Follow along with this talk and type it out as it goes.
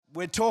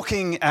We're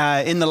talking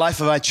in the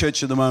life of our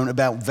church at the moment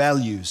about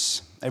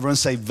values. Everyone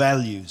say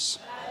values.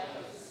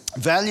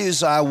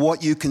 Values are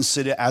what you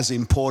consider as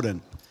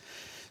important.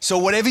 So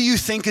whatever you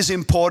think is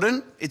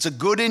important, it's a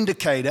good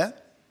indicator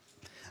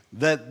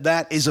that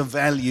that is a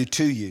value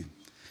to you.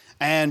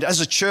 And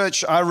as a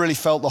church, I really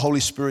felt the Holy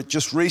Spirit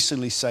just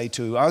recently say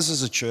to us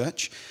as a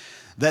church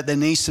that there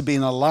needs to be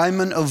an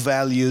alignment of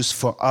values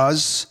for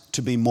us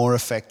to be more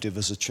effective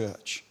as a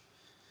church.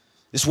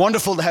 It's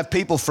wonderful to have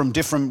people from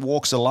different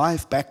walks of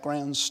life,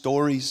 backgrounds,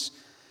 stories.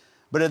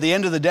 But at the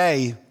end of the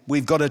day,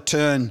 we've got to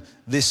turn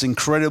this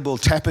incredible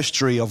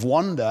tapestry of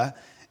wonder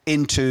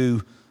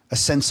into a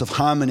sense of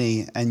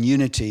harmony and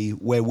unity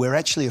where we're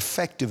actually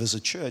effective as a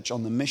church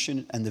on the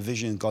mission and the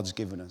vision God's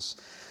given us.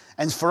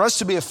 And for us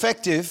to be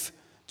effective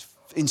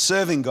in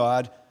serving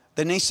God,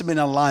 there needs to be an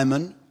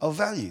alignment of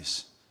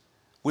values.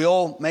 We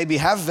all maybe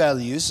have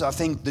values. I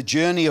think the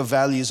journey of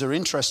values are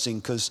interesting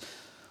because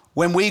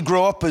when we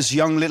grow up as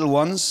young little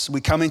ones, we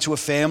come into a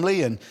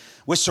family and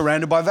we're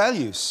surrounded by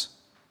values.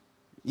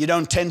 You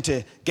don't tend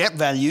to get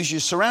values, you're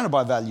surrounded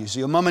by values.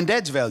 Your mum and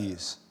dad's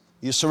values,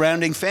 your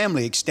surrounding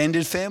family,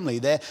 extended family.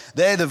 They're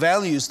the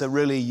values that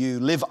really you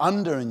live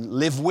under and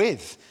live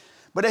with.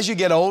 But as you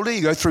get older,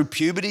 you go through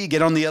puberty, you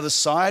get on the other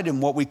side,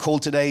 and what we call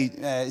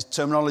today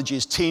terminology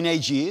is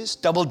teenage years,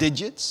 double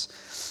digits.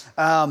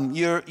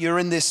 You're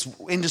in this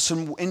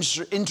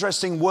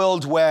interesting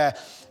world where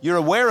you're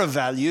aware of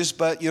values,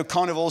 but you're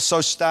kind of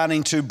also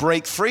starting to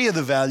break free of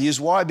the values.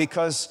 Why?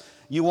 Because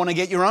you want to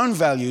get your own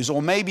values,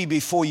 or maybe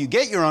before you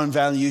get your own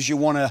values, you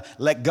want to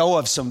let go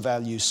of some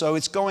values. So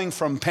it's going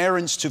from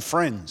parents to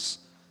friends.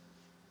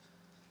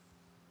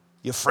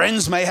 Your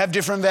friends may have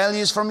different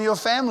values from your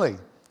family.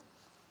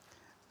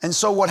 And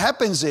so what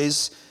happens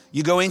is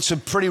you go into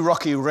pretty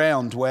rocky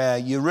ground where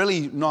you're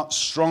really not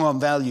strong on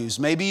values.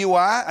 Maybe you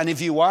are, and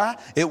if you are,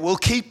 it will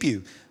keep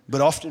you. But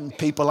often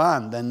people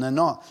aren't, and they're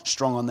not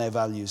strong on their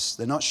values.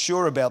 They're not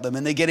sure about them,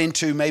 and they get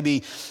into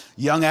maybe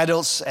young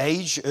adults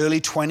age,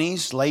 early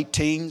 20s, late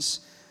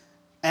teens,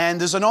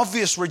 and there's an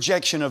obvious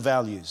rejection of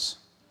values.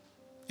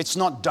 It's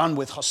not done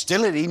with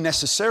hostility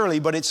necessarily,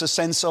 but it's a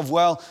sense of,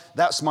 well,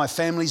 that's my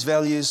family's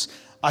values.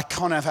 I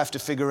kind of have to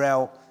figure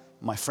out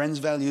my friends'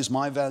 values,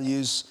 my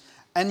values.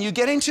 And you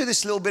get into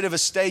this little bit of a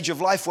stage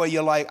of life where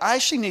you're like, I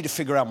actually need to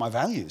figure out my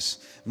values.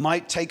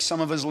 Might take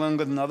some of us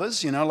longer than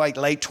others, like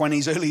late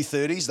 20s, early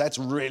 30s, that's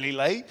really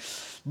late.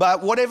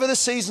 But whatever the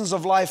seasons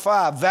of life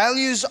are,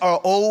 values are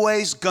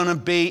always going to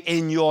be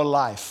in your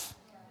life.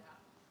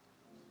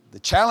 The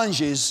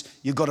challenge is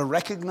you've got to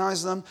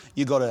recognize them,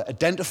 you've got to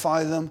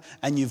identify them,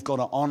 and you've got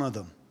to honor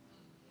them.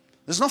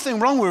 There's nothing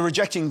wrong with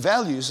rejecting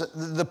values.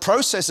 The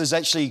process is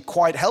actually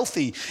quite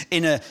healthy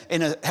in a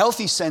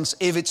healthy sense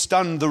if it's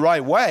done the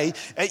right way.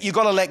 You've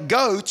got to let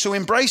go to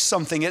embrace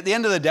something. At the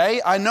end of the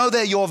day, I know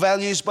they're your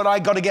values, but I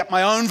got to get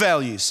my own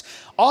values.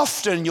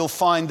 Often you'll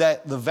find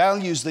that the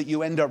values that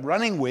you end up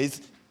running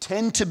with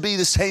tend to be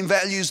the same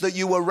values that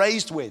you were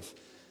raised with.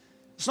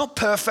 It's not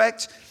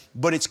perfect,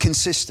 but it's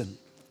consistent.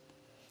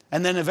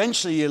 And then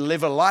eventually you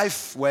live a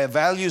life where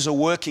values are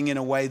working in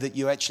a way that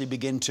you actually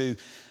begin to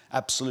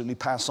absolutely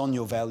pass on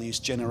your values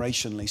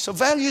generationally. So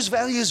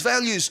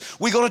values.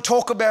 We got to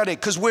talk about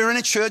it because we're in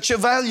a church of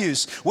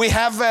values. We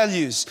have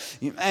values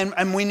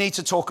and we need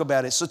to talk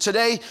about it. So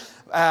today,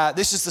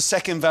 this is the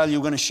second value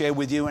we're going to share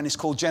with you, and it's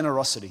called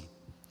generosity.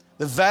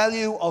 The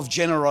value of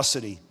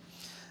generosity.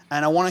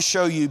 And I want to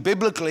show you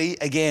biblically,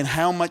 again,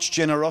 how much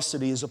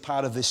generosity is a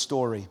part of this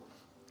story.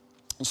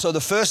 And so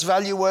the first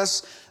value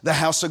was the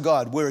house of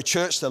God. We're a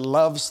church that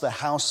loves the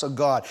house of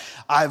God.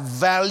 I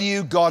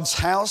value God's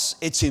house.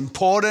 It's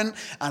important,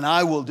 and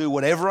I will do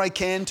whatever I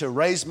can to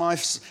raise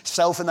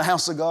myself in the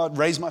house of God,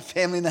 raise my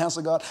family in the house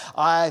of God.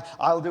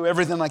 I'll do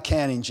everything I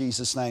can in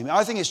Jesus' name.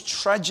 I think it's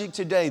tragic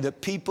today that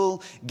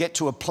people get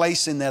to a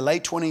place in their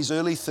late 20s,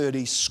 early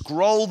 30s,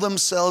 scroll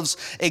themselves,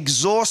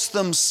 exhaust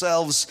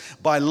themselves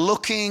by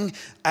looking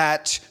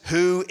at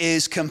who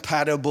is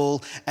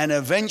compatible, and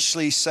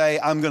eventually say,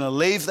 I'm going to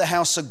leave the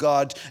house of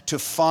God to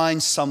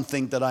find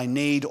something that I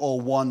need or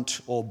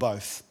want or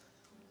both.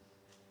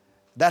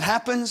 That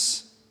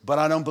happens, but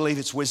I don't believe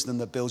it's wisdom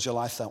that builds your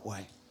life that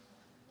way.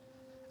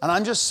 And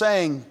I'm just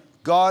saying,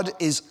 God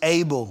is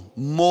able,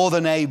 more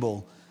than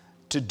able,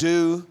 to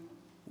do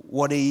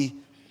what He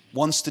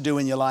wants to do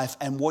in your life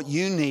and what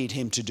you need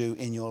Him to do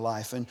in your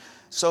life. And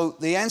so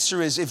the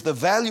answer is, if the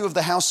value of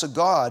the house of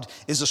God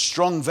is a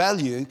strong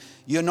value,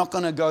 you're not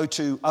going to go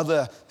to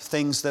other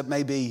things that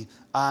maybe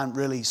aren't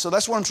really. So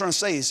that's what I'm trying to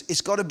say is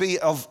it's got to be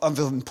of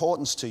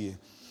importance to you.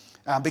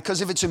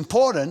 Because if it's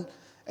important,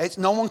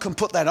 no one can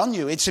put that on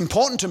you. It's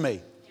important to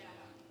me.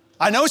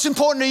 I know it's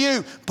important to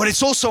you, but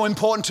it's also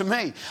important to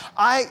me.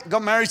 I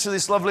got married to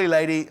this lovely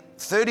lady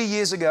 30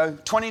 years ago,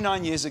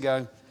 29 years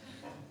ago.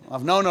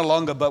 I've known her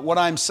longer, but what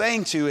I'm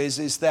saying to you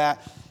is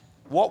that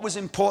what was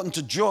important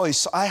to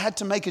Joyce, I had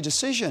to make a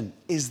decision.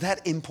 Is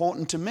that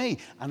important to me?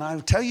 And I'll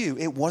tell you,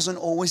 it wasn't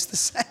always the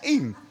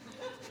same.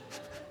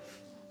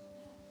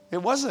 It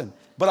wasn't.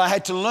 But I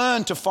had to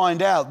learn to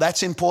find out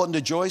that's important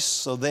to Joyce,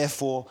 so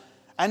therefore,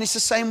 and it's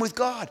the same with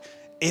God.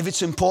 if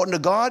it's important to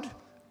God,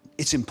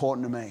 it's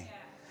important to me.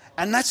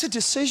 And that's a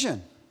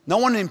decision. No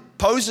one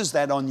imposes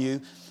that on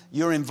you.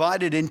 You're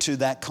invited into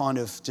that kind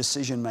of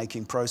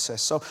decision-making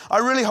process. So I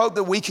really hope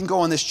that we can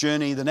go on this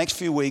journey the next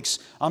few weeks.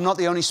 I'm not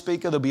the only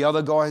speaker. There'll be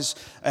other guys,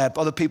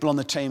 other people on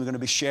the team are going to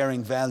be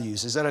sharing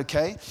values. Is that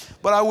okay?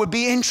 But I would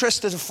be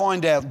interested to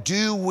find out,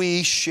 do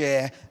we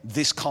share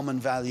this common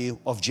value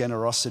of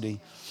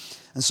generosity?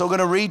 And so I'm going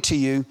to read to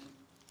you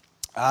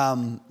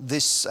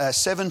this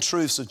 7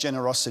 truths of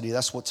generosity.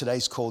 That's what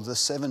today's called, the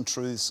 7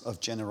 truths of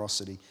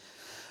generosity.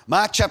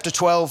 Mark chapter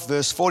 12,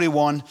 verse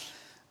 41.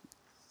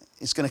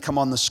 It's going to come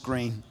on the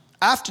screen.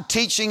 After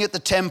teaching at the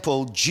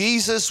temple,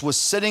 Jesus was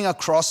sitting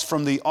across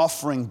from the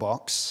offering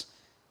box,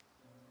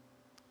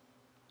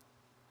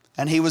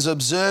 and he was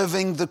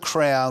observing the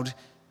crowd,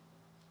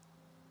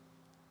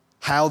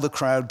 how the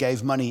crowd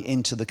gave money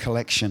into the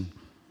collection.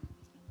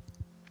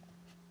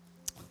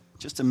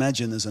 Just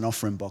imagine there's an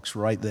offering box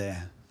right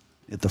there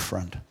at the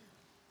front.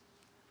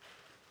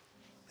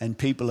 And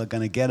people are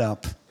going to get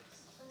up.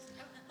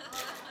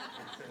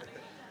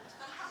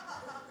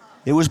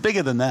 It was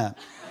bigger than that.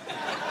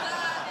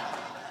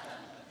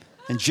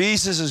 And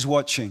Jesus is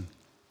watching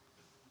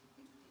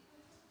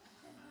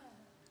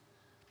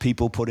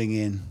people putting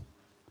in.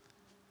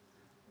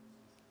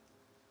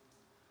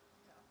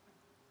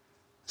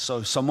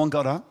 So someone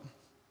got up,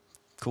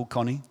 called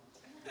Connie.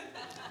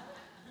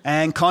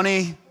 And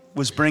Connie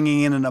was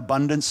bringing in an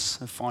abundance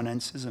of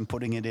finances and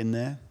putting it in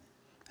there.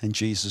 And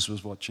Jesus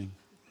was watching.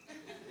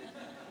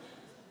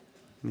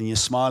 And you're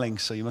smiling,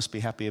 so you must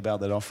be happy about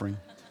that offering.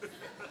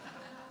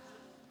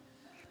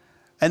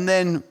 And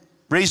then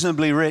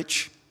reasonably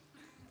rich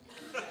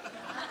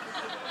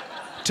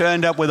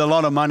turned up with a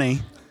lot of money,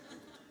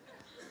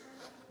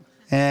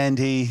 and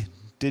he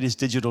did his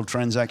digital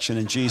transaction,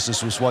 and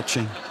Jesus was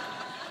watching.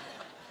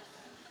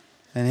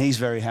 And he's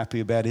very happy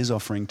about his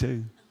offering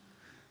too.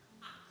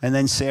 And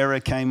then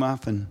Sarah came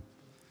up and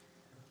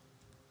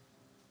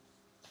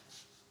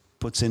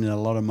puts in a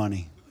lot of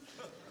money,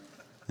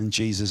 and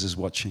Jesus is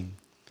watching.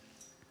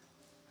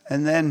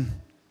 And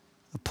then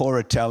a poor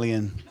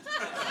Italian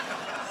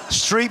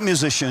street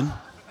musician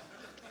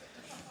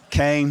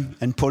came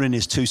and put in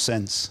his 2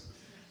 cents.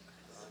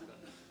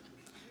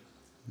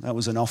 That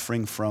was an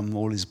offering from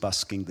all his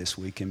busking this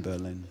week in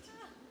Berlin.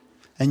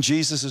 And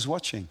Jesus is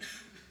watching.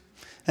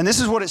 And this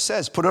is what it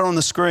says. Put it on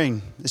the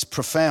screen. It's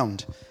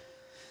profound.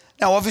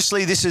 Now,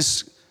 obviously, this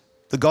is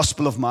the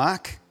Gospel of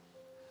Mark.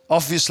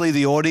 Obviously,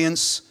 the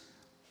audience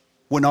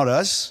were not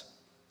us.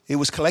 It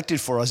was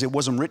collected for us. It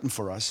wasn't written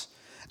for us.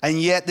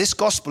 And yet, this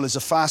gospel is a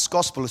fast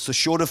gospel. It's the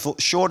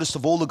shortest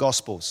of all the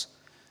gospels.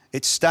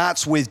 It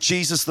starts with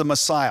Jesus the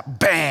Messiah.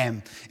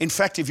 Bam. In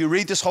fact, if you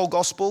read this whole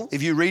gospel,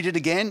 if you read it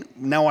again,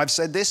 now I've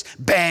said this,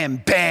 bam,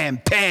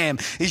 bam, bam.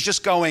 He's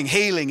just going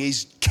healing.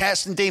 He's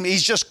casting demons.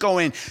 He's just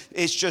going,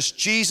 it's just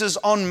Jesus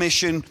on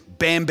mission,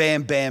 bam,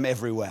 bam, bam,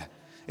 everywhere.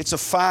 It's a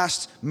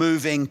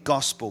fast-moving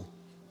gospel.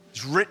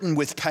 It's written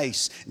with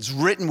pace. It's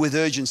written with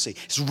urgency.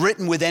 It's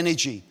written with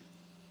energy.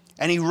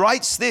 And he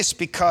writes this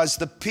because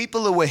the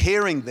people who were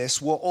hearing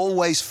this were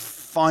always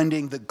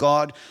finding that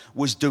God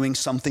was doing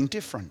something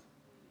different.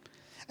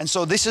 And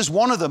so this is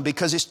one of them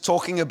because it's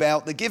talking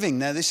about the giving.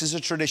 Now, this is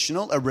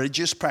a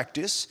religious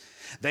practice.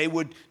 They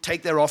would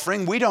take their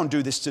offering. We don't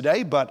do this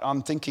today, but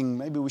I'm thinking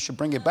maybe we should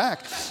bring it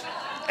back.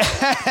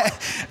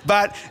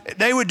 But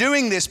they were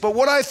doing this. But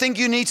what I think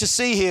you need to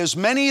see here is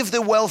many of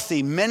the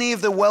wealthy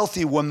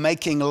were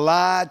making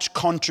large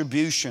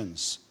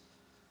contributions.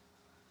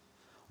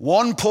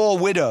 One poor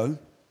widow,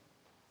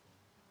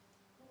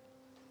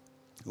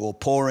 or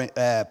poor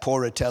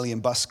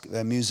Italian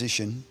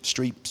musician,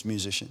 street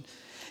musician,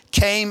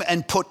 came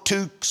and put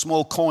 2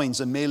 small coins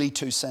and merely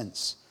 2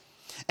 cents.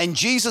 And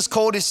Jesus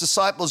called his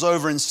disciples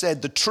over and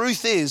said, the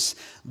truth is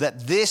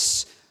that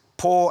this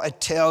poor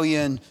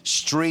Italian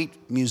street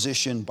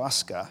musician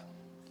busker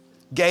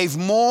gave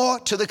more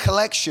to the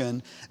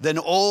collection than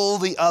all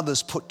the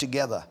others put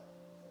together.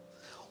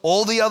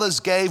 All the others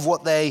gave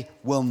what they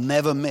will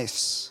never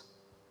miss.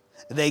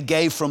 They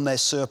gave from their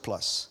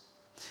surplus.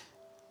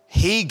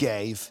 He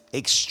gave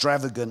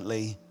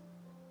extravagantly.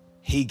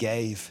 He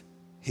gave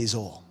his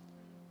all.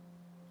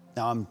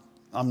 Now,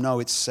 I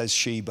know it says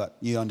she, but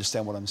you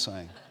understand what I'm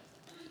saying.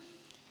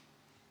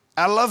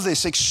 I love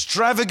this.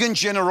 Extravagant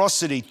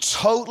generosity,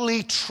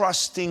 totally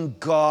trusting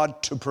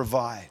God to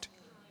provide.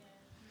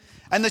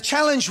 And the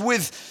challenge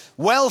with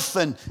wealth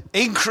and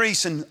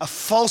increase and a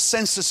false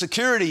sense of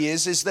security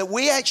is that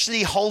we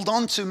actually hold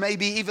on to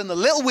maybe even the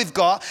little we've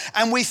got,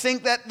 and we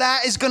think that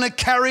that is going to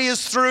carry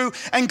us through.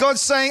 And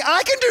God's saying,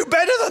 I can do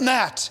better than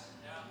that.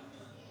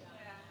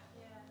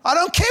 I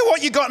don't care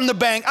what you got in the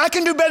bank. I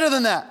can do better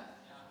than that.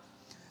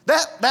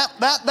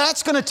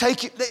 That's going to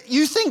take you.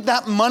 You think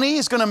that money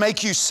is going to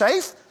make you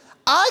safe?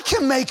 I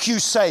can make you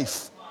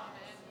safe.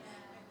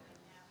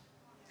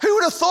 Who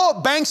would have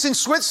thought banks in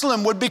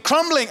Switzerland would be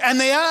crumbling? And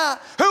they are.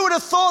 Who would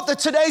have thought that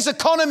today's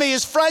economy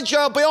is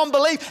fragile beyond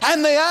belief?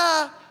 And they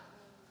are.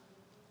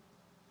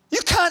 You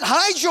can't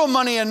hide your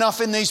money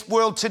enough in this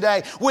world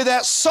today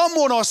without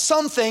someone or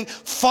something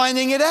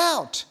finding it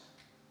out.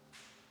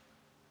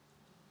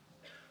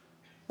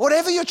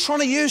 Whatever you're trying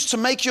to use to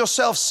make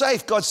yourself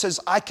safe, God says,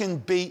 I can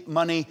beat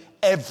money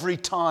every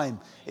time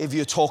if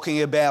you're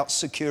talking about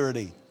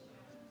security.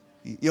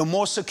 You're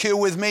more secure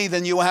with me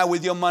than you are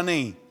with your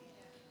money.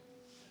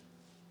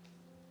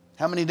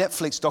 How many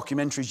Netflix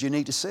documentaries do you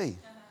need to see?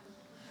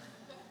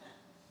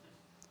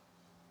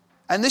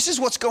 And this is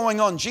what's going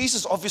on.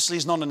 Jesus obviously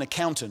is not an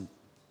accountant,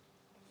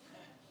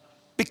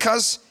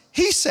 because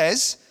he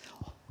says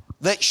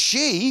that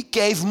she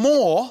gave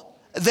more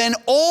than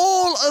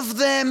all of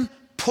them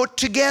put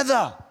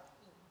together.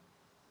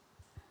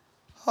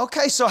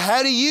 Okay, so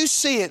how do you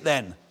see it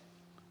then?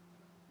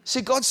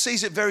 See, God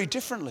sees it very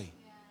differently.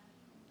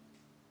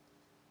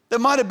 There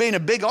might have been a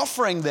big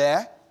offering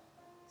there.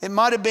 It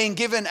might have been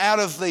given out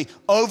of the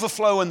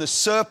overflow and the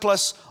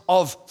surplus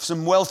of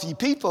some wealthy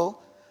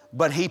people,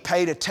 but he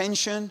paid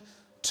attention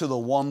to the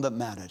one that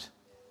mattered.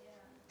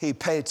 He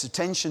paid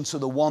attention to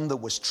the one that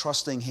was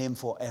trusting him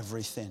for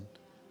everything.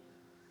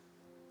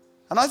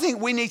 And I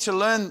think we need to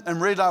learn and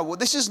realize, well,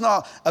 this is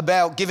not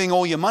about giving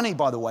all your money,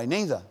 by the way,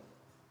 neither.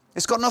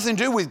 It's got nothing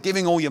to do with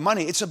giving all your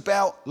money. It's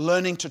about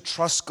learning to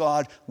trust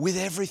God with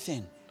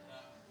everything.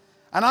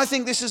 And I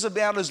think this is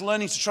about us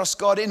learning to trust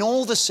God in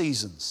all the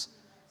seasons.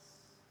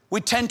 We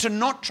tend to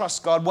not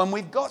trust God when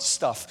we've got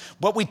stuff,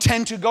 but we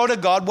tend to go to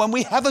God when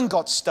we haven't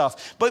got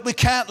stuff. But we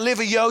can't live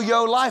a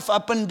yo-yo life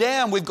up and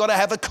down. We've got to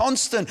have a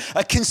constant,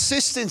 a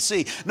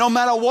consistency. No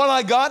matter what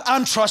I got,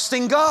 I'm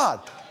trusting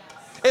God.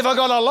 If I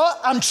got a lot,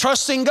 I'm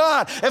trusting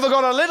God. If I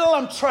got a little,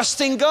 I'm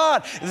trusting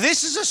God.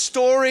 This is a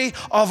story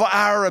of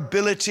our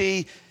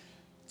ability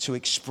to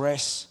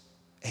express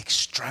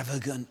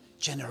extravagant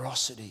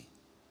generosity.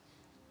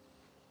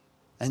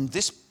 And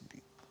this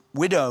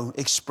widow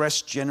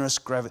expressed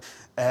generosity.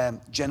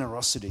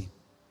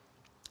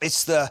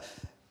 It's the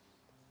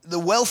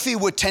wealthy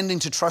were tending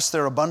to trust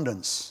their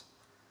abundance,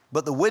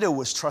 but the widow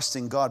was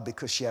trusting God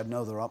because she had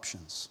no other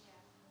options.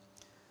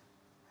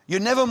 You're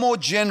never more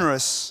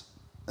generous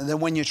than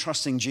when you're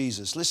trusting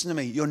Jesus. Listen to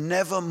me. You're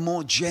never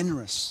more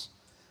generous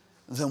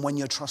than when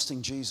you're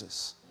trusting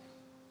Jesus.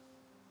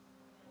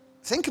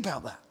 Think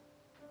about that.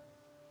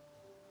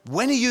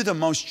 When are you the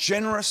most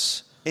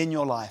generous in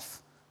your life?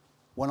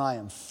 When I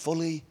am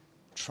fully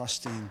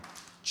trusting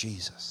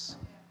Jesus.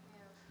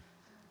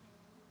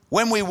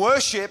 When we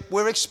worship,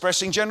 we're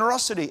expressing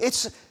generosity.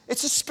 It's a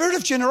spirit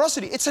of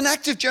generosity. It's an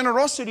act of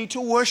generosity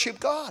to worship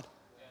God.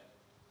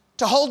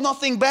 To hold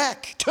nothing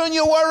back. Turn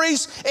your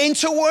worries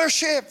into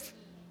worship.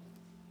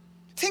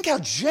 Think how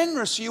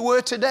generous you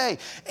were today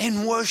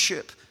in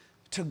worship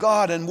to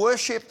God. And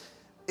worship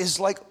is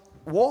like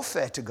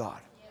warfare to God.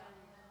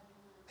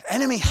 The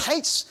enemy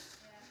hates.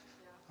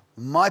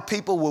 My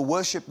people will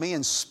worship me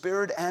in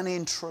spirit and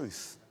in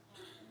truth.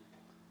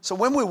 So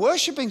when we're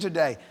worshiping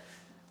today,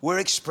 we're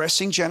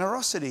expressing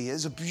generosity.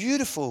 There's a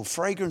beautiful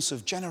fragrance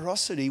of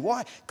generosity.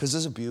 Why? Because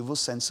there's a beautiful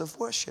sense of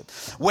worship.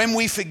 When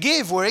we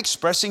forgive, we're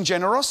expressing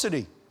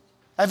generosity.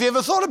 Have you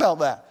ever thought about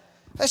that?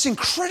 That's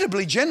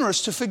incredibly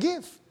generous to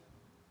forgive.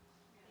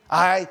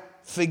 I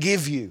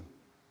forgive you.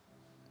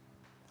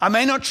 I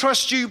may not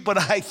trust you, but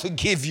I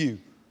forgive you.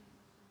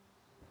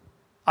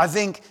 I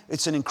think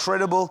it's an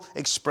incredible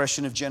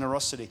expression of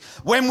generosity.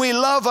 When we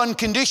love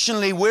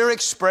unconditionally, we're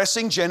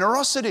expressing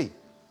generosity.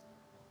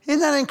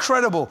 Isn't that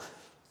incredible?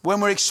 When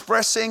we're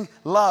expressing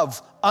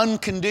love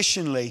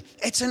unconditionally,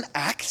 it's an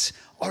act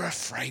or a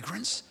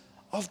fragrance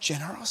of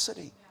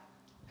generosity.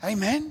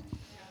 Amen?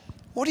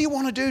 What do you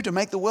want to do to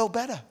make the world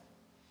better?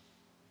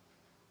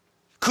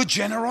 Could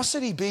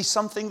generosity be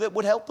something that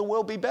would help the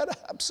world be better?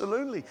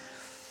 Absolutely.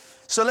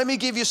 So let me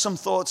give you some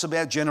thoughts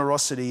about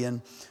generosity.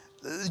 And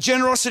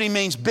generosity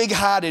means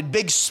big-hearted,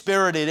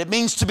 big-spirited. It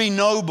means to be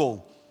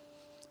noble.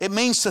 It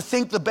means to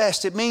think the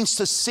best. It means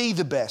to see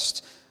the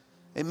best.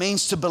 It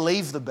means to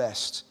believe the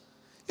best.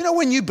 You know,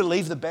 when you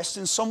believe the best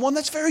in someone,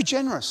 that's very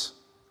generous.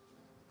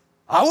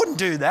 I wouldn't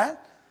do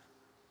that.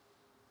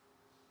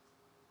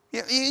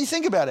 You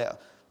think about it.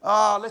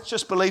 Let's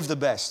just believe the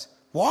best.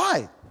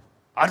 Why?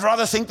 I'd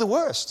rather think the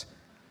worst.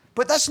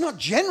 But that's not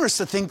generous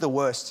to think the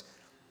worst.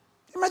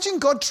 Imagine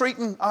God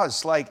treating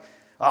us like,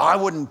 I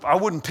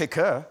wouldn't pick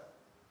her.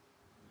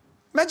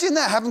 Imagine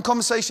that, having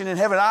conversation in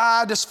heaven.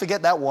 Just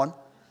forget that one.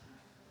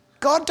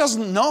 God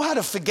doesn't know how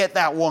to forget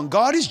that one.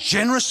 God is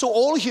generous to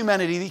all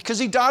humanity because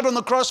he died on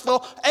the cross for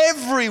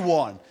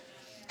everyone.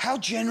 How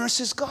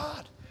generous is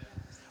God?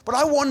 But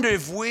I wonder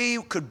if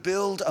we could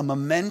build a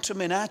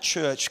momentum in our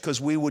church because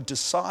we would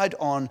decide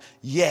on,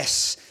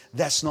 yes,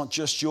 that's not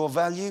just your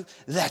value,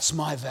 that's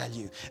my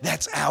value,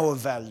 that's our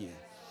value.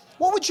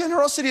 What would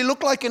generosity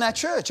look like in our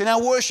church, in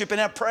our worship, in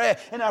our prayer,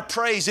 in our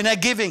praise, in our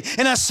giving,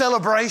 in our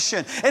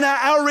celebration, in our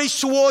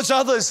outreach towards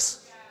others?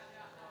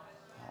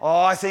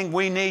 I think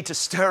we need to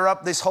stir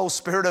up this whole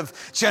spirit of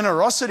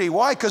generosity.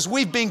 Why? Because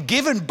we've been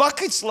given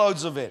buckets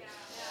loads of it.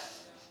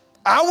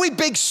 Are we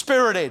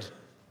big-spirited?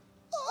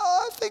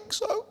 I think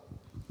so.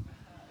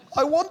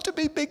 I want to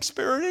be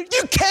big-spirited.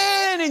 You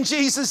can in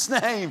Jesus'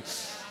 name.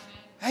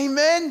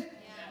 Amen?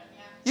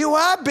 You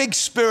are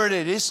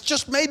big-spirited. It's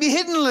just maybe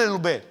hidden a little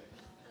bit.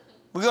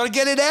 We've got to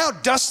get it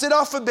out, dust it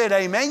off a bit,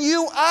 amen?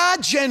 You are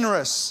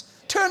generous.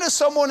 Turn to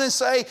someone and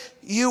say,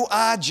 you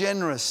are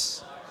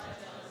generous.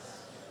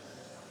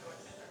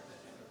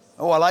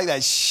 Oh, I like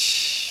that.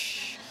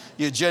 Shh.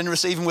 You're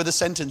generous even with a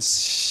sentence.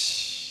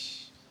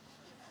 Shh.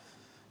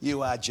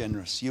 You are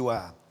generous. You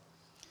are.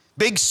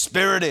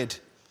 Big-spirited.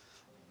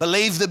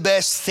 Believe the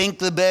best, think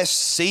the best,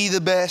 see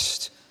the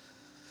best.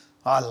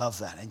 I love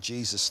that in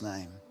Jesus'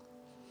 name.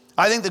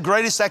 I think the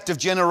greatest act of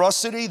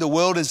generosity the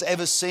world has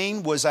ever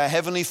seen was our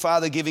Heavenly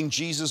Father giving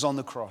Jesus on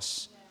the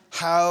cross.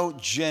 How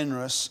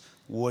generous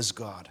was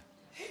God?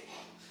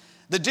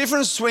 The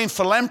difference between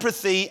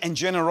philanthropy and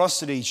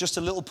generosity, just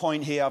a little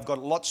point here. I've got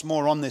lots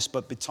more on this,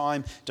 but the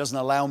time doesn't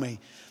allow me.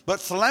 But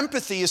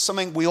philanthropy is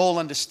something we all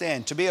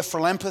understand. To be a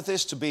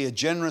philanthropist, to be a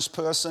generous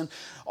person,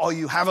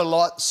 you have a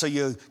lot so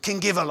you can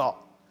give a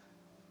lot.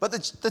 But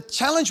the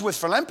challenge with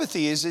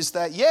philanthropy is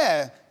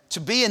that, to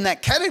be in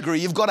that category,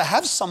 you've got to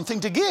have something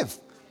to give.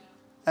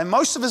 And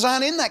most of us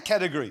aren't in that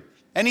category.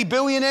 Any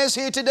billionaires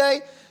here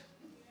today?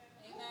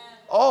 Amen.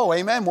 Oh,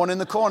 amen. One in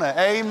the corner.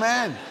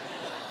 Amen.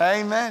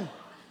 Amen.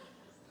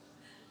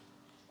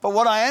 But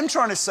what I am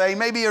trying to say,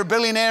 maybe you're a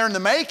billionaire in the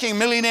making,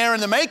 millionaire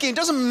in the making. It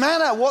doesn't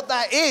matter what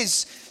that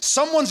is.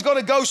 Someone's got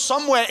to go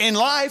somewhere in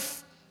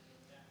life.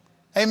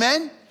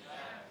 Amen.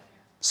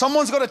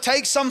 Someone's got to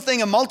take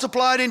something and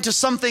multiply it into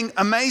something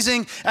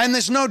amazing. And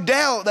there's no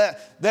doubt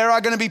that there are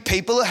going to be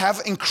people that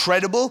have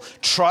incredible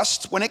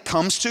trust when it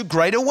comes to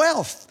greater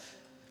wealth.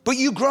 But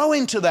you grow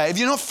into that. If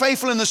you're not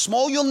faithful in the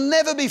small, you'll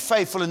never be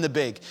faithful in the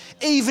big.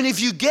 Even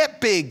if you get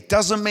big,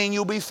 doesn't mean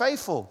you'll be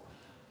faithful.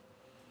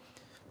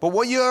 But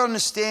what you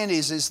understand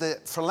is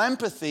that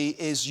philanthropy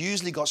is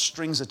usually got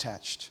strings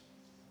attached.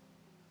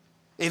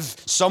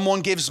 If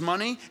someone gives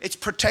money, it's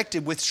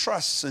protected with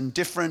trusts and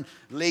different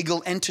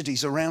legal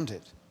entities around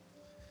it.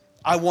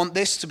 I want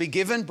this to be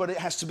given, but it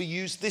has to be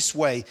used this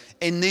way,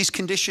 in these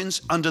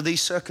conditions, under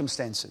these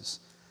circumstances.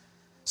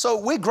 So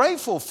we're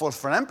grateful for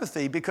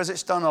philanthropy because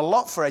it's done a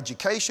lot for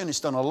education,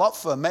 it's done a lot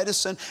for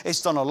medicine,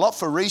 it's done a lot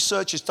for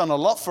research, it's done a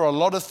lot for a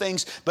lot of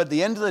things. But at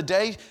the end of the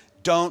day,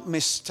 don't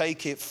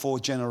mistake it for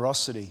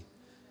generosity.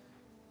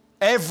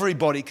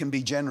 Everybody can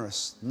be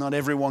generous. Not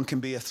everyone can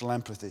be a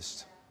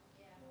philanthropist.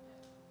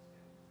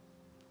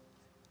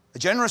 A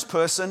generous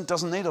person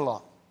doesn't need a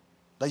lot.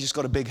 They just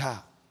got a big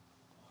heart.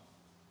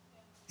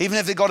 Even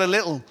if they got a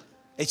little,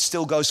 it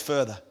still goes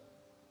further.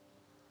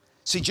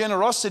 See,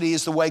 generosity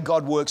is the way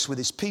God works with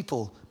his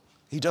people.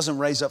 He doesn't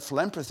raise up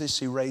philanthropists,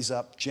 he raises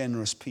up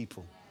generous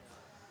people.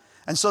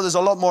 And so there's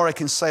a lot more I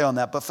can say on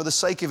that, but for the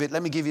sake of it,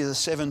 let me give you the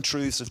 7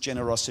 truths of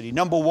generosity.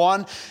 Number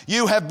 1,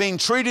 you have been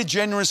treated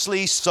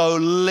generously, so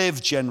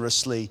live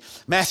generously.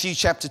 Matthew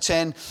chapter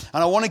 10,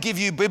 and I want to give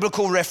you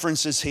biblical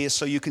references here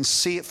so you can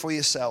see it for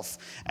yourself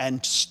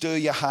and stir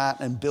your heart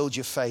and build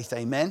your faith,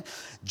 amen?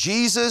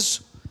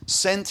 Jesus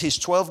sent his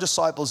 12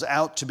 disciples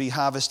out to be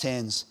harvest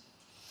hands.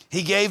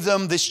 He gave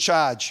them this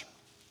charge.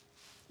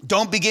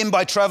 Don't begin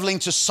by traveling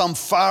to some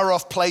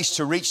far-off place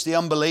to reach the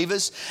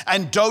unbelievers,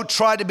 and don't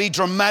try to be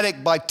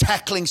dramatic by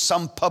tackling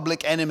some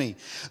public enemy.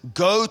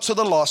 Go to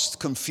the lost,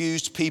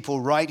 confused people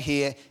right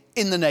here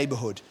in the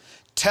neighborhood.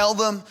 Tell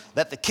them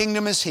that the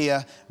kingdom is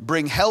here.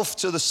 Bring health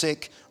to the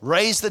sick,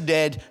 raise the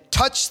dead,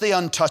 touch the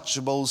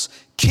untouchables,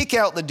 kick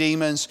out the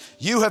demons.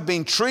 You have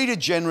been treated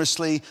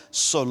generously,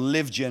 so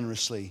live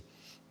generously.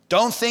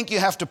 Don't think you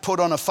have to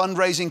put on a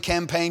fundraising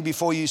campaign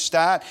before you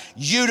start.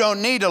 You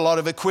don't need a lot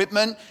of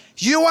equipment.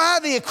 You are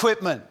the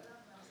equipment.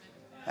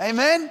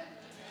 Amen?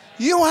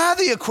 You are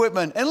the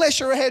equipment. Unless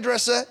you're a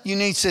hairdresser, you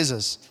need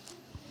scissors.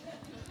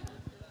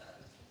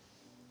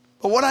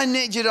 But what I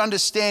need you to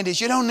understand is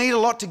you don't need a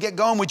lot to get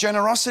going with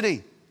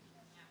generosity.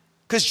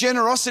 Because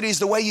generosity is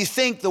the way you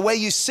think, the way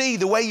you see,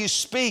 the way you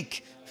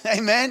speak.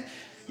 Amen?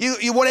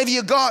 You whatever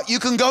you got, you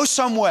can go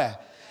somewhere.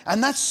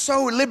 And that's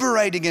so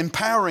liberating,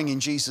 empowering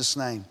in Jesus'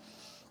 name.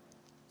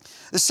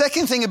 The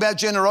second thing about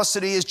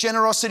generosity is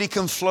generosity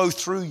can flow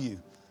through you.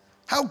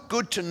 How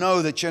good to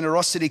know that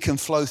generosity can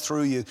flow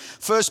through you.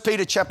 1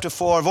 Peter chapter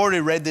 4, I've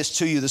already read this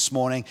to you this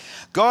morning.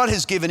 God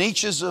has given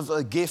each of us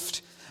a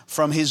gift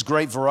from his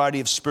great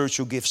variety of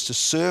spiritual gifts to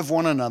serve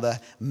one another,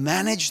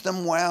 manage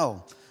them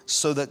well,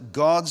 so that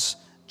God's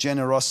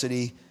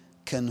generosity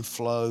can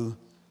flow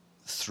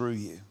through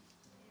you.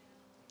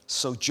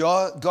 So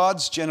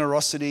God's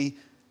generosity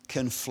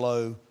can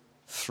flow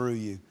through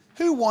you.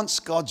 Who wants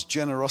God's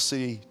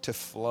generosity to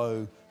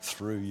flow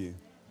through you?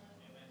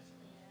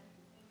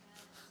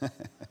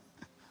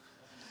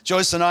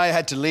 Joyce and I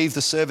had to leave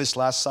the service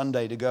last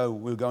Sunday to go.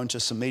 We were going to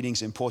some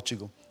meetings in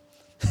Portugal.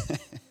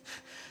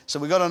 So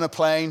we got on a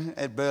plane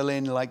at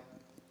Berlin like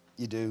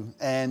you do,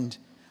 and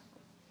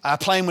our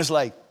plane was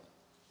late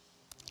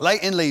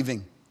in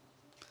leaving.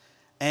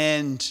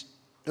 And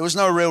there was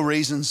no real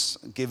reasons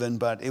given,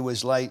 but it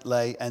was late.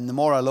 And the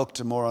more I looked,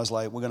 the more I was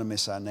like, we're going to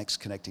miss our next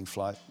connecting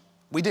flight.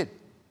 We did.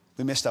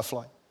 We missed our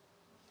flight.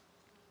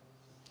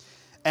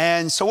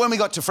 And so when we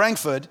got to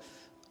Frankfurt,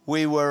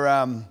 we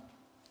were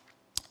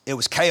It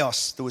was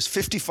chaos. There was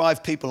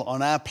 55 people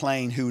on our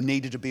plane who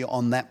needed to be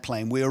on that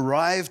plane. We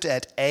arrived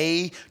at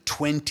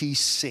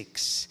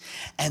A26,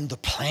 and the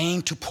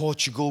plane to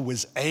Portugal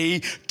was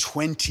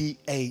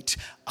A28.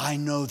 I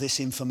know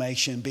this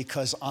information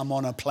because I'm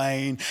on a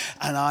plane,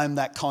 and I'm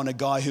that kind of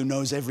guy who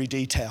knows every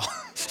detail.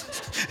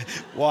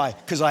 Why?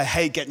 Because I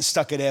hate getting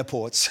stuck at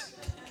airports.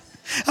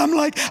 I'm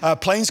like,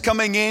 plane's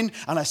coming in,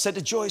 and I said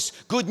to Joyce,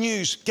 good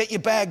news, get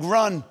your bag,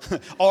 run.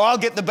 Or I'll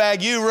get the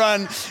bag, you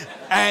run.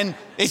 And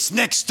it's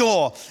next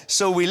door.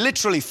 So we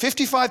literally,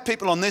 55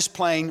 people on this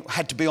plane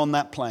had to be on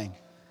that plane.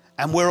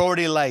 And we're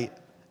already late.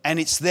 And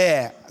it's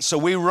there. So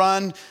we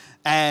run,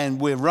 and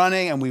we're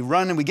running, and we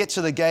run, and we get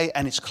to the gate,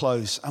 and it's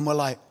closed. And we're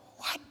like,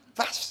 what?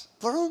 Was?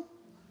 Warum?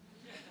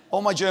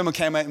 All my German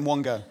came out in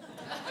one go.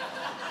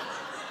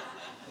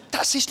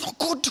 Das ist not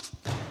good.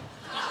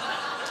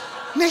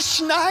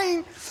 Nicht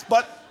nein.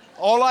 But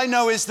all I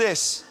know is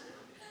this.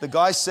 The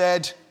guy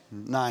said,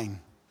 nein.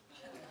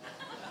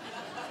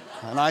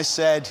 And I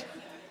said,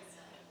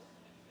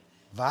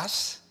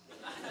 was?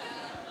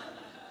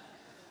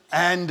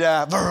 And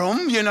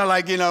warum?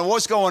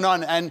 What's going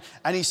on? And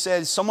he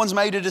said, someone's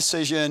made a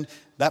decision.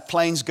 That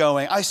plane's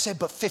going. I said,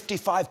 but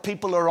 55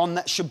 people are on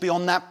that, should be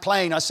on that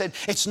plane. I said,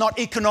 it's not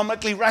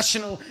economically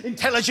rational,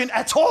 intelligent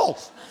at all.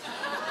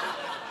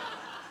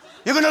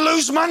 You're going to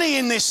lose money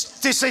in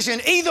this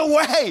decision either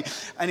way.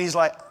 And he's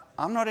like,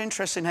 I'm not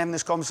interested in having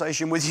this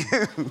conversation with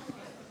you.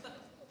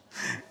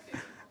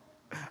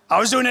 I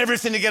was doing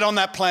everything to get on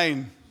that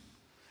plane.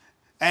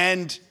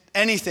 And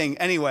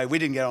anyway, we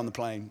didn't get on the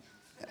plane.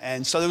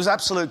 And so there was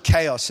absolute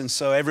chaos. And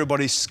so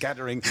everybody's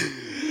scattering.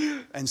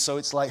 And so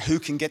it's like, who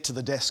can get to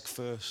the desk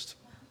first?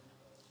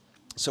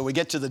 So we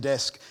get to the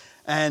desk.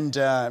 And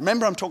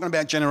remember I'm talking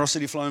about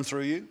generosity flowing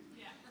through you?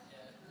 Yeah.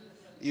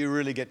 You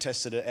really get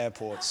tested at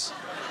airports.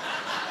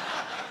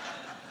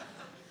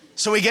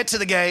 So we get to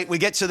the gate, we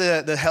get to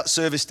the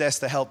service desk,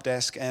 the help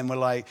desk, and we're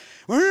like,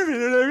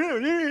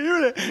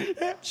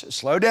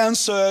 slow down,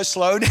 sir,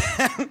 slow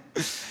down.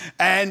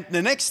 And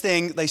the next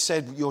thing, they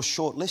said, you're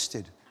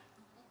shortlisted.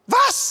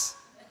 Was?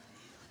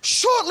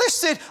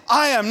 Shortlisted?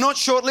 I am not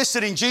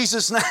shortlisted in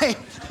Jesus' name.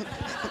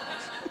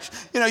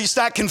 You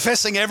start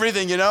confessing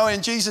everything,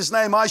 in Jesus'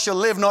 name, I shall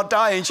live, not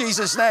die. In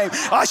Jesus' name,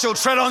 I shall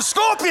tread on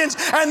scorpions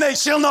and they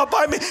shall not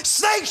bite me.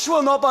 Snakes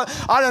will not bite.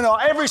 I don't know.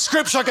 Every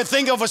scripture I could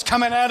think of was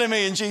coming out of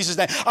me in Jesus'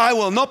 name. I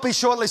will not be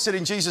shortlisted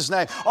in Jesus'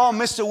 name. Oh,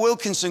 Mr.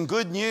 Wilkinson,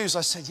 good news.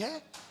 I said, yeah,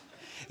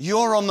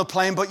 you're on the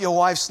plane, but your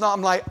wife's not.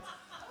 I'm like,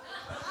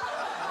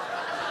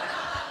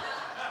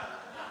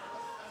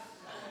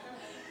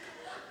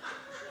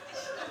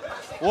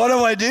 what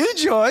do I do,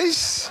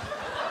 Joyce?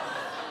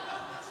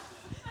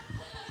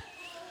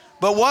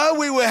 But while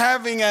we were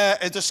having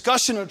a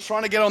discussion of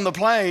trying to get on the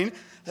plane,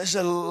 there's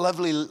a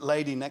lovely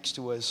lady next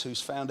to us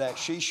who's found out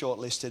she's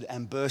shortlisted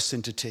and burst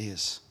into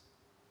tears.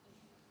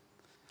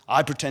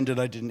 I pretended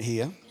I didn't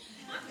hear.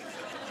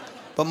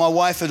 But my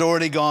wife had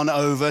already gone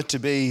over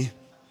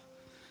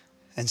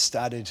and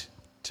started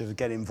to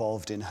get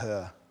involved in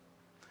her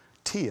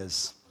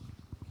tears.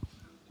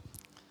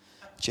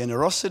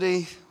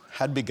 Generosity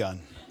had begun.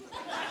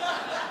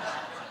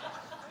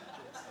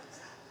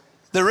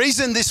 The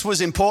reason this was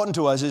important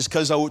to us is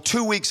because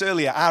 2 weeks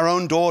earlier, our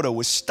own daughter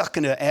was stuck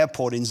in an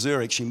airport in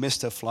Zurich. She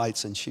missed her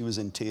flights and she was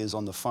in tears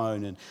on the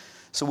phone. And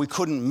so we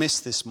couldn't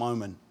miss this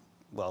moment.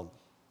 Well,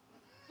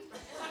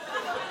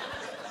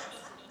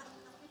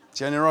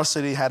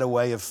 generosity had a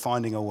way of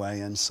finding a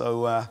way. And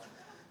so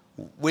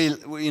we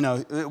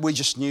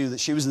just knew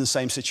that she was in the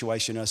same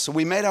situation as us. So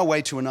we made our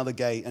way to another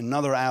gate.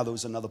 Another hour, there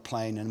was another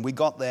plane. And we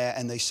got there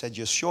and they said,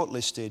 you're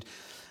shortlisted.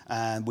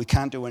 And we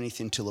can't do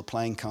anything till the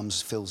plane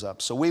fills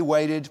up. So we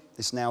waited.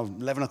 It's now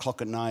 11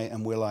 o'clock at night,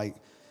 and we're like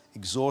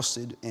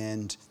exhausted.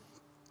 And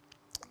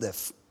the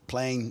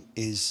plane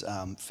is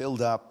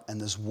filled up,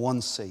 and there's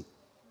one seat.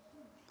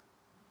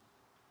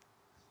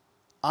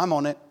 I'm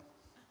on it,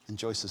 and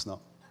Joyce is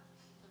not.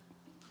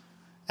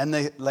 And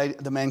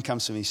the man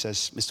comes to me, he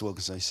says, Mr.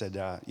 Wilkinson, he said,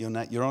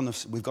 you're on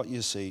we've got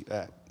your seat.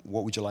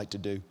 What would you like to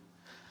do?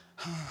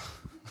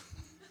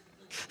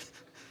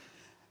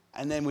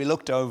 And then we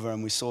looked over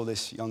and we saw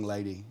this young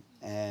lady,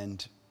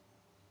 and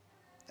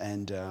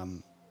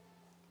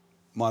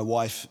my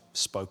wife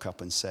spoke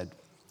up and said,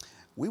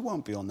 we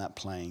won't be on that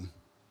plane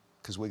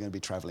because we're going to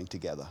be traveling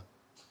together.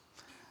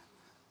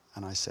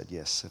 And I said,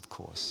 yes, of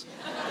course.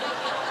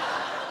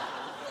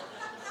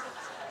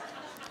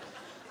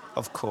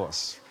 Of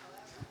course.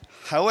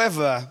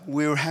 However,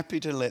 we were happy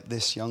to let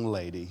this young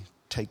lady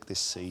take this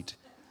seat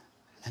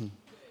and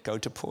go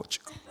to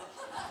Portugal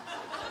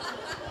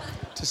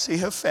to see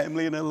her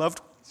family and her loved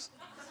ones.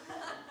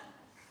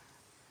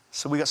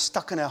 So we got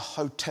stuck in our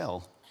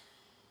hotel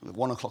at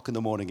 1 o'clock in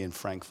the morning in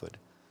Frankfurt.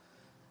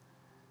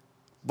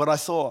 But I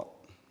thought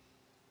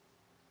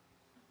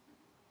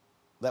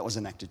that was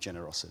an act of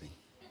generosity.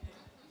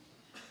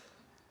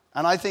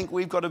 And I think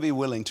we've got to be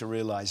willing to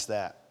realize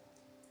that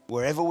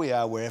wherever we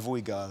are, wherever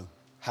we go,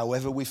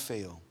 however we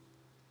feel,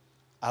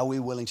 are we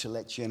willing to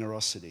let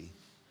generosity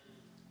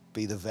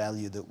be the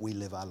value that we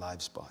live our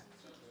lives by?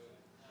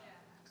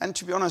 And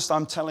to be honest,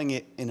 I'm telling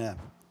it in a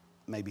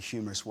maybe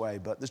humorous way,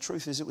 but the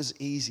truth is it was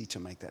easy to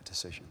make that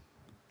decision.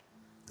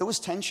 There was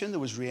tension, there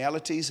was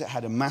realities. It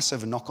had a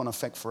massive knock-on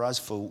effect for us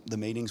for the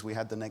meetings we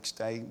had the next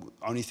day.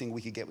 Only thing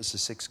we could get was the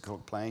 6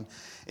 o'clock plane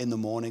in the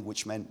morning,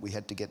 which meant we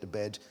had to get to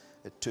bed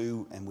at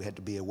 2 and we had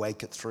to be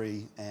awake at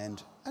 3.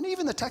 And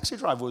even the taxi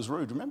driver was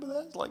rude. Remember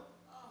that? Like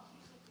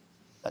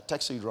that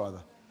taxi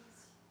driver.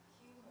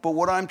 But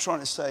what I'm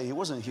trying to say, it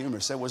wasn't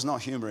humorous. There was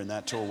not humor in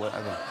that or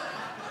whatever.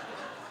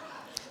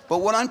 But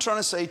what I'm trying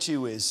to say to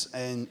you is,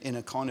 and in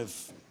a kind of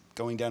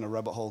going down a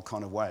rabbit hole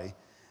kind of way,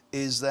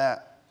 is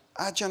that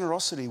our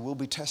generosity will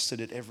be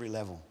tested at every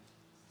level.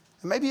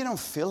 And maybe you don't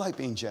feel like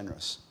being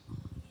generous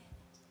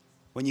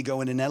when you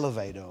go in an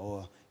elevator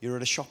or you're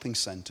at a shopping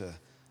center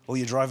or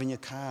you're driving your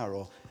car.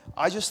 Or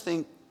I just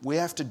think we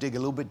have to dig a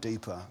little bit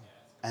deeper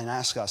and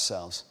ask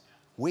ourselves,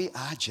 we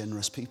are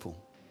generous people.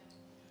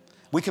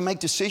 We can make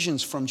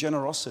decisions from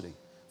generosity,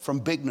 from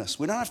bigness.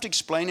 We don't have to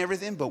explain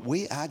everything, but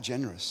we are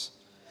generous.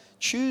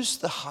 Choose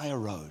the higher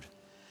road.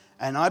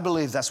 And I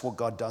believe that's what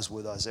God does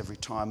with us every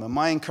time. And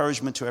my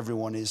encouragement to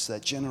everyone is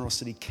that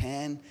generosity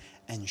can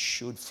and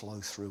should flow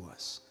through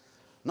us.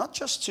 Not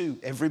just to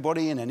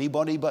everybody and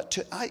anybody, but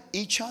to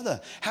each other.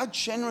 How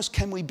generous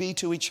can we be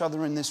to each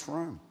other in this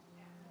room?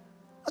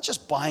 Not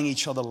just buying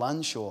each other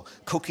lunch or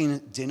cooking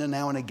dinner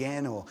now and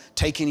again or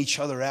taking each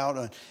other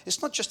out.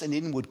 It's not just an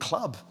inward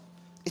club.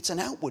 It's an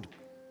outward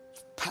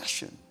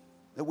passion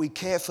that we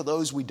care for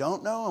those we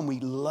don't know and we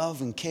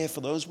love and care for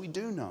those we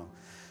do know.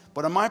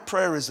 But my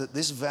prayer is that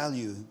this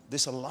value,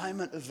 this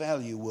alignment of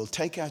value will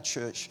take our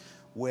church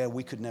where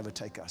we could never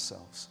take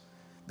ourselves.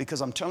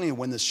 Because I'm telling you,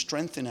 when there's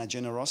strength in our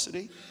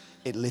generosity,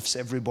 it lifts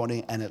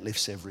everybody and it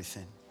lifts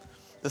everything.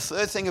 The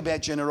third thing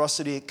about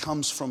generosity, it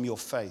comes from your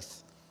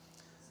faith.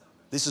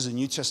 This is a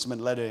New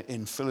Testament letter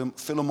in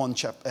Philemon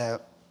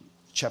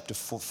chapter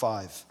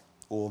 5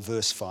 or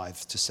verse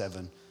 5 to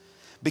 7.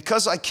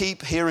 Because I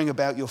keep hearing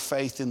about your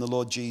faith in the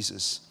Lord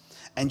Jesus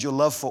and your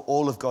love for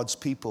all of God's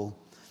people,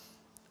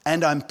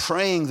 and I'm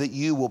praying that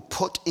you will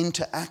put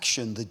into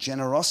action the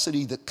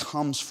generosity that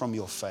comes from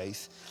your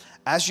faith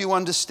as you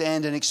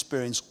understand and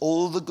experience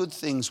all the good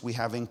things we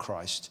have in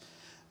Christ.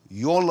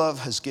 Your love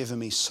has given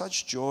me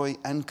such joy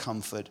and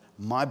comfort,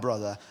 my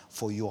brother,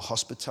 for your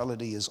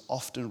hospitality has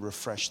often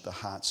refreshed the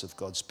hearts of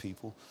God's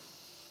people.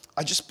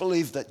 I just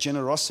believe that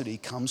generosity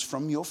comes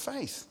from your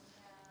faith.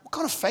 What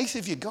kind of faith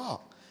have you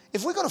got?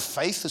 If we've got a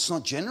faith that's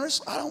not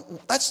generous,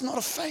 that's not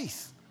a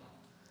faith.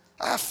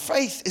 Our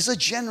faith is a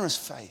generous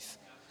faith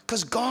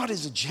because God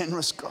is a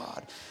generous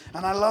God.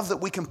 And I love that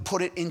we can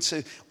put it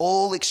into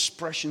all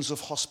expressions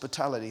of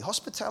hospitality.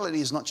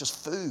 Hospitality is not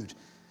just food.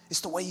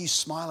 It's the way you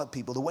smile at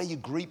people, the way you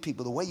greet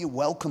people, the way you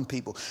welcome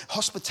people.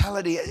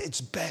 Hospitality, at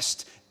its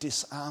best,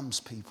 disarms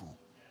people.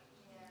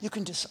 You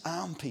can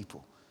disarm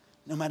people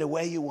no matter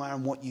where you are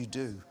and what you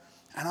do.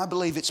 And I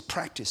believe it's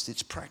practiced,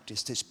 it's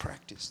practiced, it's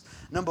practiced.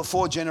 Number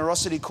 4,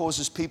 generosity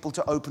causes people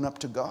to open up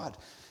to God.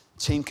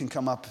 Team can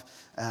come up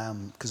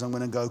because I'm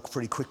going to go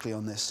pretty quickly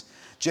on this.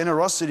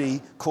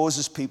 Generosity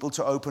causes people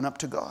to open up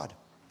to God.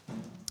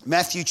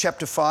 Matthew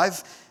chapter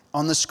 5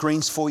 on the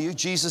screens for you.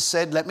 Jesus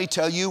said, let me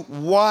tell you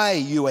why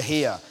you are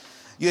here.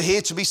 You're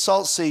here to be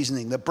salt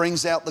seasoning that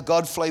brings out the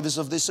God flavors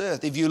of this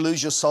earth. If you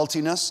lose your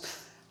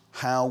saltiness,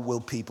 how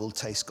will people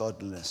taste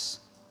godliness?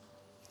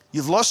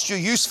 You've lost your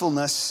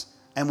usefulness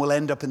and will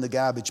end up in the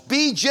garbage.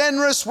 Be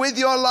generous with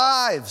your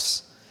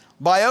lives.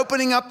 By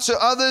opening up to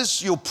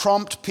others, you'll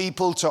prompt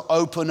people to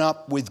open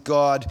up with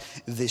God,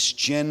 this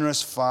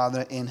generous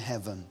Father in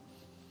heaven.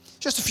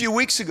 Just a few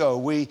weeks ago,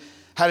 we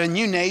had a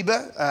new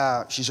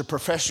neighbor. She's a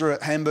professor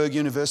at Hamburg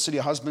University.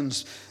 Her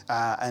husband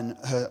and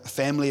her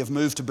family have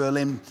moved to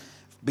Berlin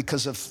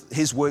because of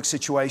his work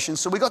situation.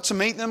 So we got to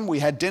meet them. We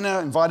had dinner,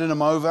 invited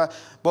them over,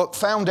 but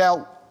found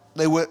out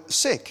they were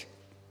sick.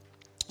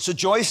 So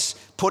Joyce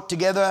put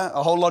together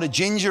a whole lot of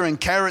ginger and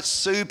carrot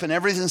soup and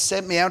everything,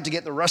 sent me out to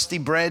get the rusty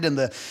bread and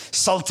the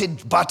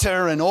salted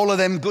butter and all of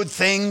them good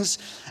things.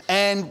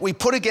 And we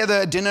put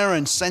together a dinner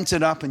and sent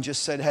it up and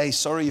just said, hey,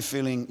 sorry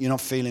you're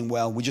not feeling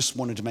well. We just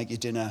wanted to make your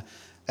dinner,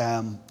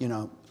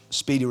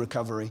 speedy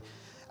recovery.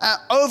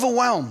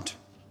 Overwhelmed,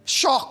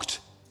 shocked,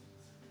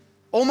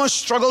 almost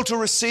struggled to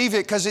receive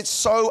it because it's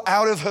so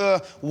out of her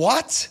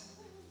what?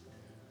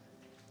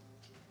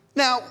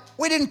 Now,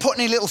 we didn't put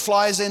any little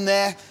flyers in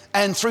there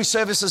and 3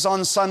 services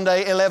on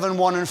Sunday, 11,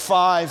 1 and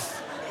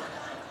 5.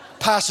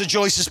 Pastor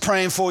Joyce is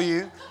praying for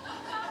you.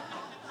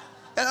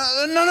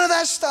 None of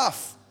that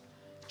stuff.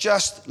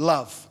 Just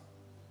love,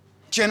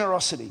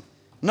 generosity,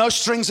 no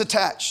strings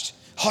attached,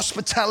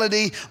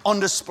 hospitality on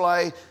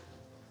display.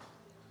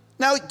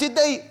 Now, did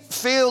they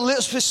feel a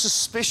little bit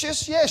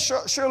suspicious? Yeah,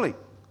 surely.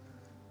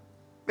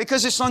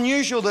 Because it's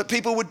unusual that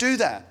people would do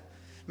that.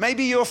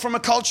 Maybe you're from a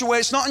culture where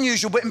it's not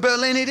unusual, but in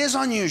Berlin it is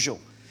unusual,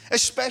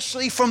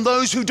 especially from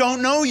those who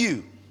don't know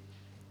you.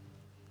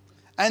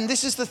 And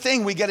this is the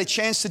thing, we get a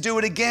chance to do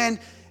it again.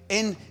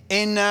 in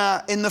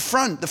the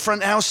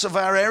front house of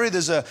our area.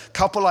 There's a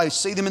couple. I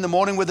see them in the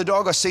morning with the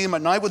dog. I see them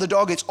at night with the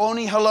dog. It's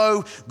only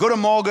hello, guten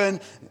Morgen,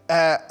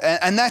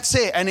 and that's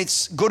it. And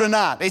it's gute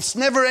Nacht. It's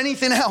never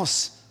anything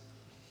else.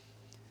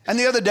 And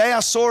the other day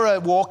I saw her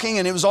walking,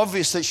 and it was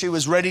obvious that she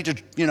was ready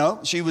to,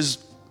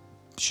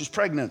 she's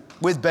pregnant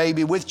with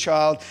baby, with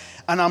child.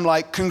 And I'm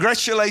like,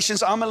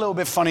 congratulations. I'm a little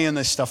bit funny in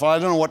this stuff. I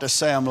don't know what to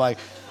say. I'm like,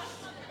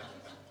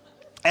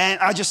 and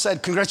I just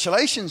said,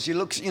 congratulations. You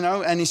look,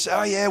 and he said,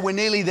 oh yeah, we're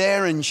nearly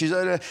there. And she's,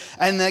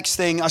 and next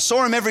thing, I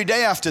saw him every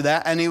day after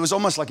that. And he was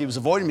almost like he was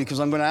avoiding me because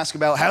I'm going to ask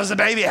about, how's the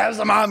baby? How's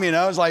the mom? It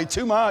was like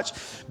too much.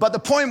 But the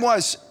point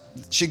was,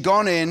 she'd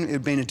gone in, it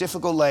had been a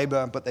difficult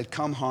labor, but they'd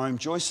come home.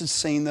 Joyce had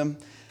seen them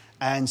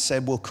and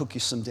said, we'll cook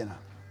you some dinner.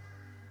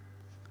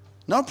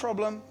 No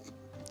problem.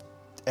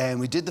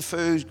 And we did the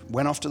food,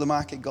 went off to the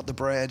market, got the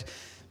bread,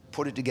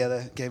 put it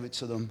together, gave it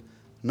to them.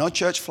 No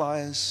church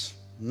flyers,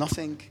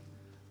 nothing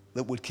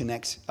that would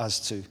connect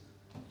us to.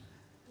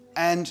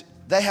 And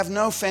they have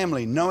no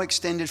family, no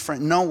extended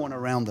friend, no one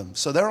around them.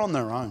 So they're on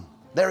their own.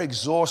 They're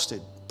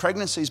exhausted.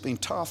 Pregnancy's been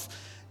tough.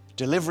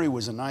 Delivery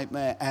was a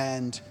nightmare.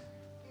 And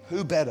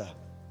who better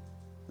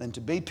than to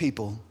be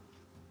people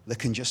that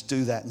can just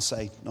do that and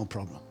say, no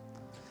problem.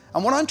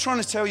 And what I'm trying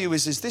to tell you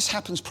is this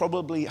happens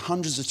probably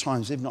hundreds of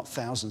times, if not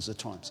thousands of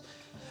times.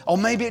 Or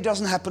maybe it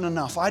doesn't happen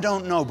enough. I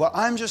don't know. But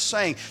I'm just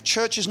saying,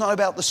 church is not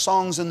about the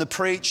songs and the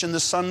preach and the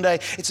Sunday.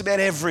 It's about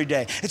every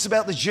day. It's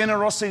about the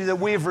generosity that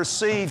we have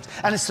received.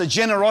 And it's the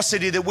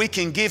generosity that we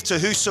can give to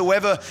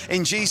whosoever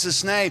in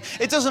Jesus' name.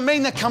 It doesn't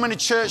mean they're coming to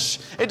church.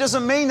 It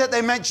doesn't mean that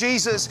they met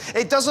Jesus.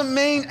 It doesn't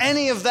mean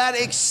any of that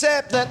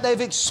except that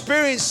they've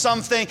experienced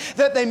something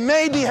that they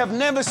maybe have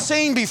never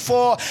seen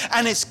before.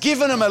 And it's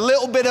given them a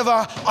little bit of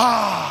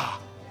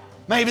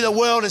maybe the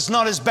world is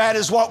not as bad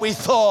as what we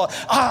thought.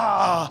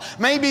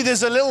 Maybe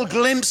there's a little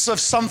glimpse of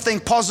something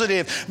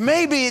positive.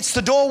 Maybe it's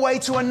the doorway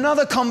to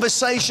another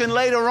conversation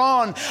later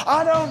on.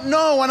 I don't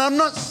know. And I'm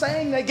not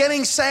saying they're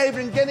getting saved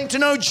and getting to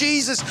know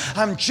Jesus.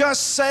 I'm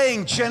just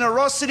saying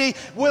generosity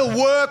will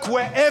work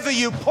wherever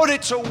you put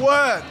it to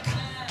work.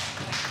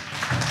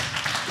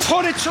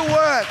 Put it to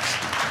work.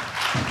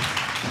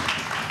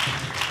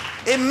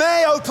 It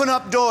may open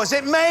up doors.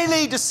 It may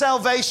lead to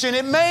salvation.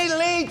 It may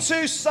lead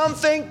to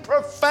something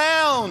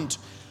profound.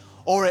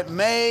 Or it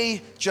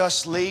may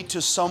just lead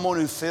to someone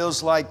who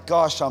feels like,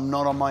 gosh, I'm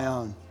not on my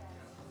own.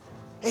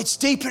 It's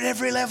deep at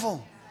every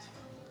level.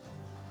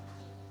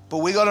 But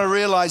we got to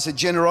realize that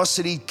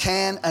generosity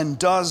can and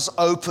does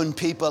open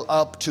people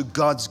up to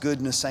God's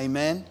goodness.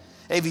 Amen.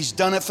 If He's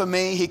done it for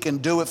me, He can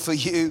do it for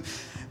you.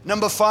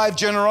 Number 5,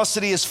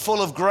 generosity is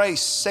full of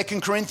grace.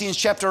 2 Corinthians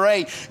chapter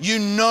 8, you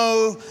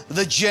know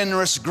the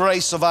generous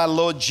grace of our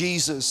Lord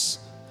Jesus.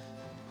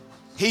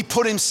 He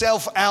put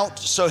Himself out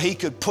so He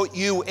could put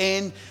you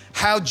in.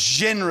 How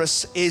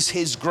generous is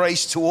His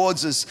grace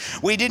towards us.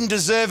 We didn't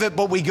deserve it,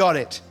 but we got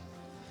it.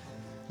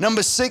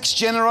 Number 6,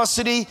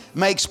 generosity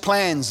makes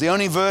plans. The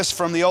only verse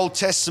from the Old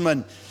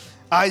Testament,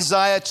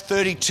 Isaiah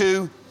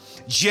 32,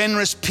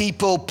 generous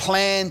people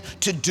plan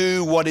to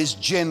do what is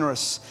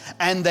generous,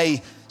 and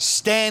they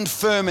stand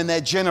firm in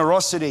their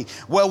generosity.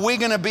 Well, we're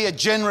going to be a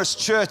generous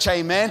church,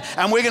 amen.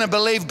 And we're going to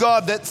believe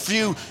God that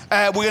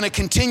we're going to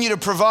continue to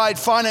provide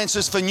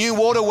finances for new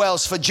water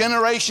wells for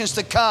generations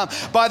to come.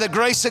 By the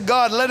grace of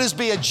God, let us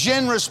be a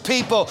generous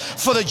people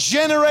for the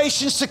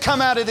generations to come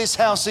out of this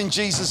house in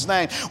Jesus'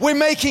 name. We're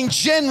making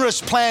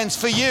generous plans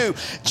for you,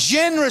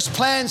 generous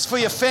plans for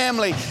your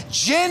family,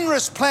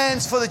 generous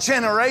plans for the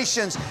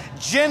generations,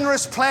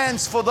 generous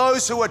plans for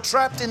those who are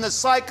trapped in the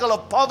cycle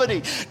of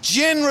poverty,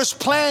 generous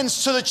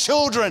plans to the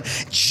children,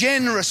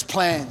 generous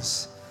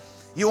plans.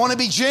 You want to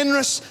be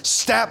generous?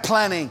 Start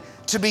planning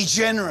to be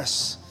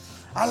generous.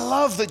 I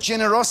love that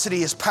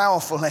generosity is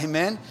powerful,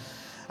 amen.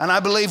 And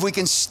I believe we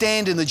can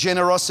stand in the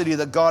generosity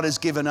that God has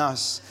given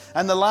us.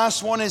 And the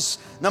last one is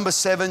number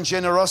 7,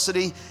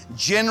 generosity.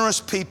 Generous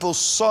people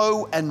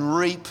sow and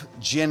reap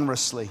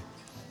generously.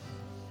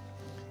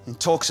 It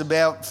talks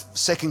about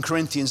 2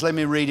 Corinthians. Let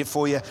me read it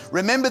for you.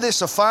 Remember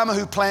this, a farmer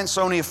who plants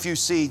only a few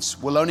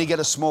seeds will only get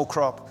a small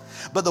crop.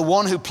 But the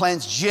one who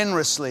plants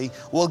generously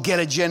will get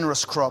a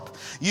generous crop.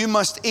 You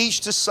must each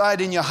decide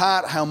in your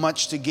heart how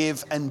much to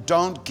give, and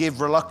don't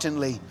give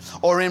reluctantly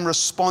or in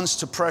response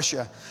to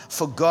pressure.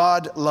 For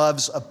God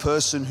loves a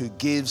person who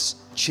gives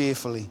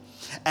cheerfully.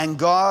 And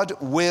God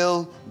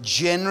will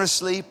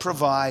generously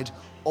provide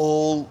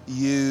all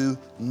you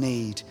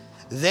need.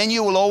 Then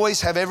you will always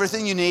have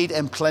everything you need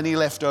and plenty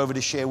left over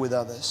to share with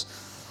others.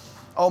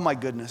 Oh my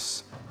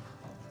goodness.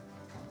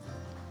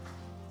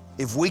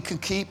 If we can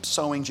keep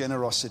sowing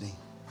generosity,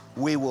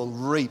 we will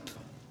reap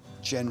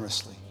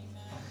generously.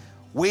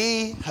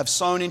 We have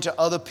sown into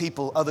other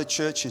people, other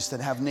churches that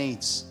have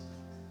needs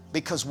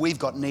because we've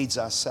got needs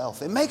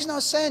ourselves. It makes no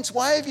sense.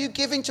 Why are you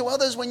giving to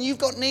others when you've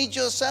got needs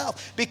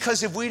yourself?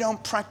 Because if we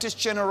don't practice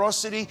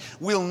generosity,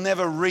 we'll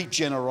never reap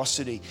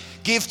generosity.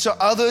 Give to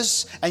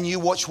others and you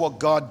watch what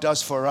God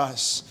does for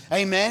us.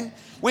 Amen.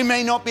 We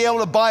may not be able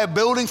to buy a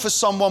building for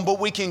someone, but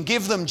we can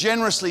give them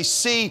generously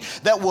seed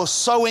that will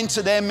sow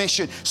into their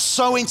mission,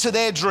 sow into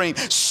their dream,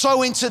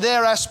 sow into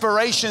their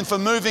aspiration for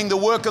moving the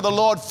work of the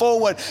Lord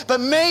forward. But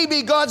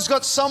maybe God's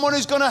got someone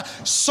who's going to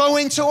sow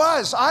into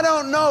us. I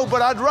don't know,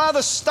 but I'd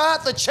rather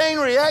start the chain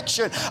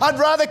reaction. I'd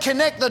rather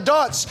connect the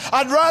dots.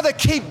 I'd rather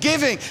keep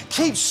giving,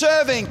 keep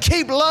serving,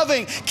 keep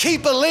loving,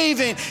 keep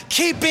believing,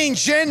 keep being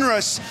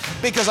generous,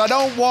 because I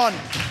don't want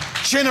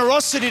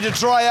generosity to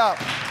dry up.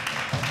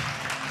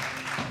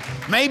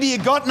 Maybe you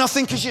got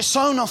nothing because you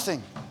sow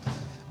nothing.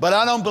 But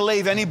I don't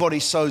believe anybody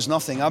sows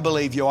nothing. I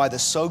believe you either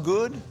sow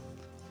good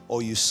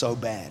or you sow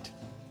bad.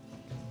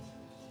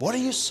 What are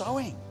you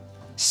sowing?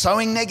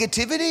 Sowing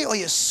negativity, or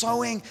you're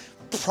sowing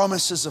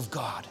promises of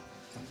God?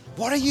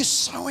 What are you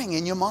sowing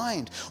in your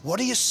mind? What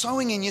are you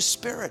sowing in your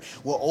spirit?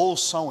 We're all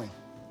sowing.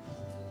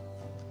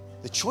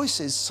 The choice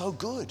is sow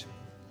good.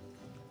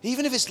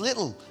 Even if it's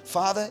little,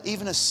 Father,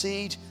 even a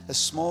seed as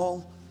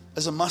small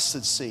as a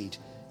mustard seed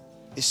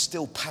is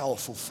still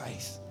powerful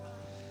faith.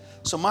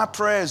 So my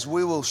prayer is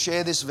we will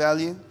share this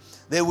value,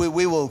 that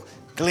we will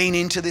glean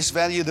into this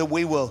value, that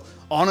we will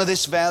honor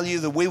this value,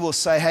 that we will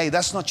say, hey,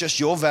 that's not just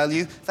your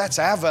value, that's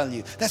our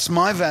value, that's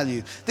my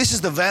value. This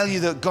is the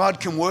value that God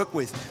can work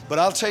with. But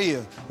I'll tell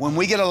you, when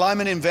we get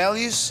alignment in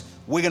values,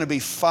 we're going to be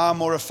far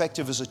more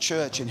effective as a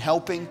church in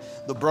helping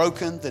the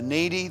broken, the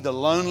needy, the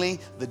lonely,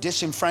 the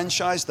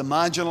disenfranchised, the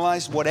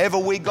marginalized. Whatever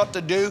we got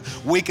to do,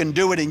 we can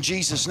do it in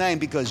Jesus' name,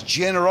 because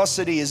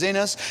generosity is in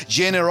us,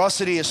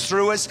 generosity is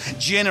through us,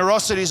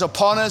 generosity is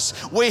upon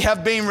us. We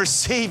have been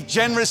received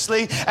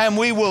generously and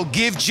we will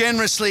give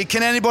generously.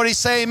 Can anybody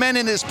say amen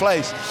in this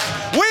place?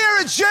 We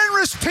are a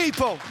generous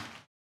people.